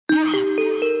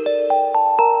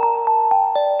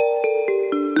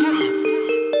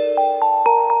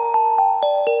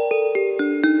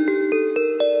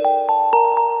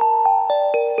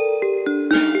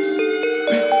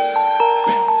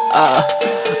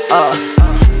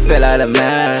Feel like a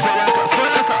man.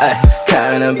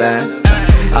 Counting the bands.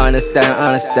 Understand.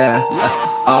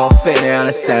 I don't think they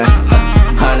understand.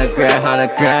 100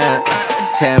 grand.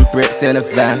 10 bricks in a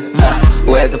van.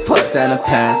 Where's the pots and the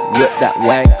pans? Whip that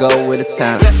white gold with a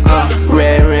tan.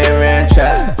 Rain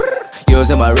trap.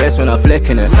 Using my wrist when I'm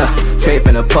flicking it.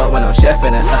 Traping the pot when I'm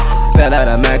chefing it. Fell out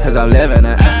of man cause I'm living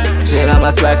it. Shit on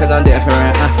my swag cause I'm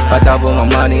different. I double my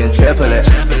money and triple it.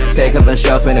 Take up and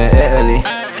shopping in Italy.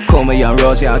 Call me young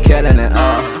Rawz, yeah, I'm killing it.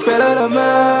 Feel like a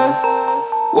man.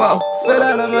 Whoa, feel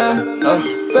like a man.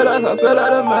 Feel like a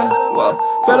man. Whoa,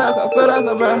 feel like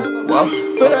a man. Whoa,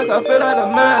 feel like a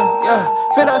man. Yeah,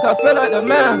 feel like a man. Feel like a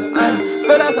man.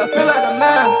 Feel like a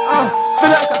man.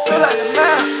 Feel like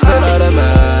a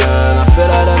man. I feel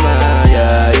like a man.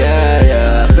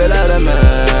 Yeah. Feel like a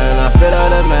man. I feel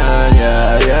like a man.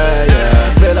 Yeah.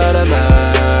 Feel like a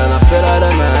man. I feel like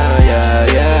a man.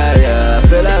 Yeah.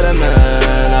 Feel like a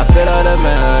man. I feel like a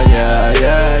man. Yeah.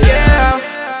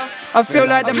 I feel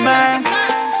like the man.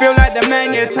 Feel like the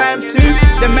man, yeah, time to.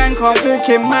 The man can't walk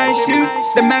in my shoes.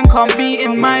 The man can't be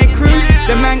in my crew.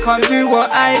 The man can't do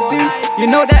what I do. You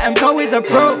know that I'm always a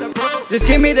pro. Just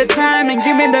give me the time and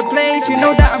give me the place. You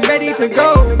know that I'm ready to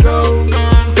go.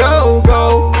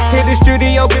 Hit the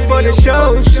studio before the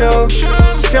show.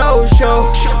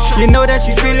 You know that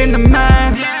she's feeling the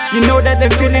man. You know that they're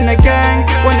feeling the gang.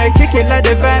 Wanna kick it like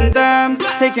the Van Damme.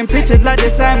 Taking pictures like the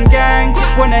Sam Gang.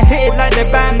 Wanna hit it like the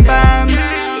Bam Bam.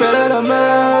 Feel like a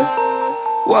man.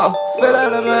 Whoa, feel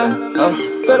like a man.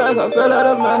 Feel like a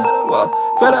man. Whoa,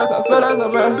 feel like a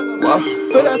man. Whoa,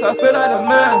 feel like a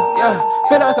man. Yeah,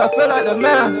 feel like a man. Feel like a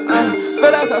man.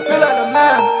 Feel like a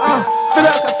man.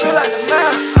 Feel like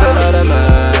a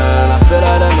man. I feel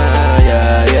like a man.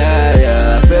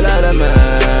 Yeah. Feel like a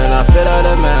man. I feel like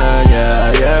a man.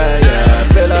 Yeah.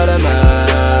 Feel like a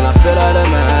man. I feel like a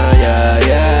man.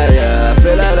 Yeah.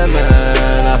 Feel like a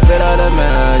man. I feel like a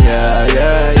man. Yeah.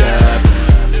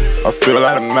 I feel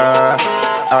like a man.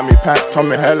 Army packs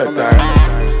coming hella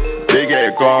down. They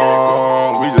get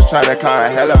gone. We just tryna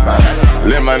count hella bands.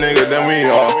 Lit my nigga, then we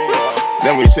off.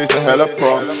 Then we chasing hella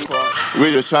pro.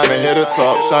 We just tryna hit the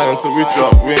top. Shine until we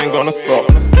drop. We ain't gonna stop.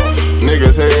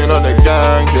 Niggas hating on the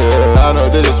gang, yeah. I know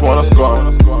they just wanna score.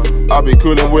 I be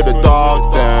coolin' with the dogs,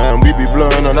 damn. We be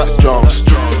blowing on that strong.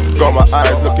 Got my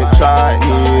eyes looking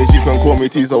Chinese. You can call me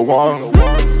Teez or Wong.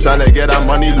 Tryna get that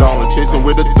money long, chasing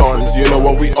with the dons, you know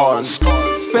what we on.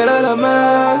 Feel like a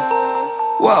man.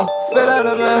 Whoa, feel like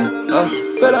a man.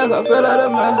 Feel like a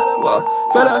man. Whoa,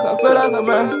 feel like a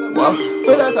man. Whoa,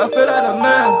 feel like a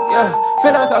man. Yeah,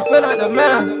 feel like a man. Feel like a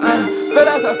man. Feel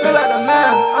like a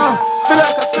man.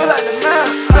 Feel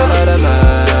like a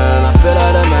man. I feel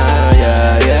like a man.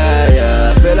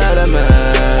 Yeah. Feel like a man.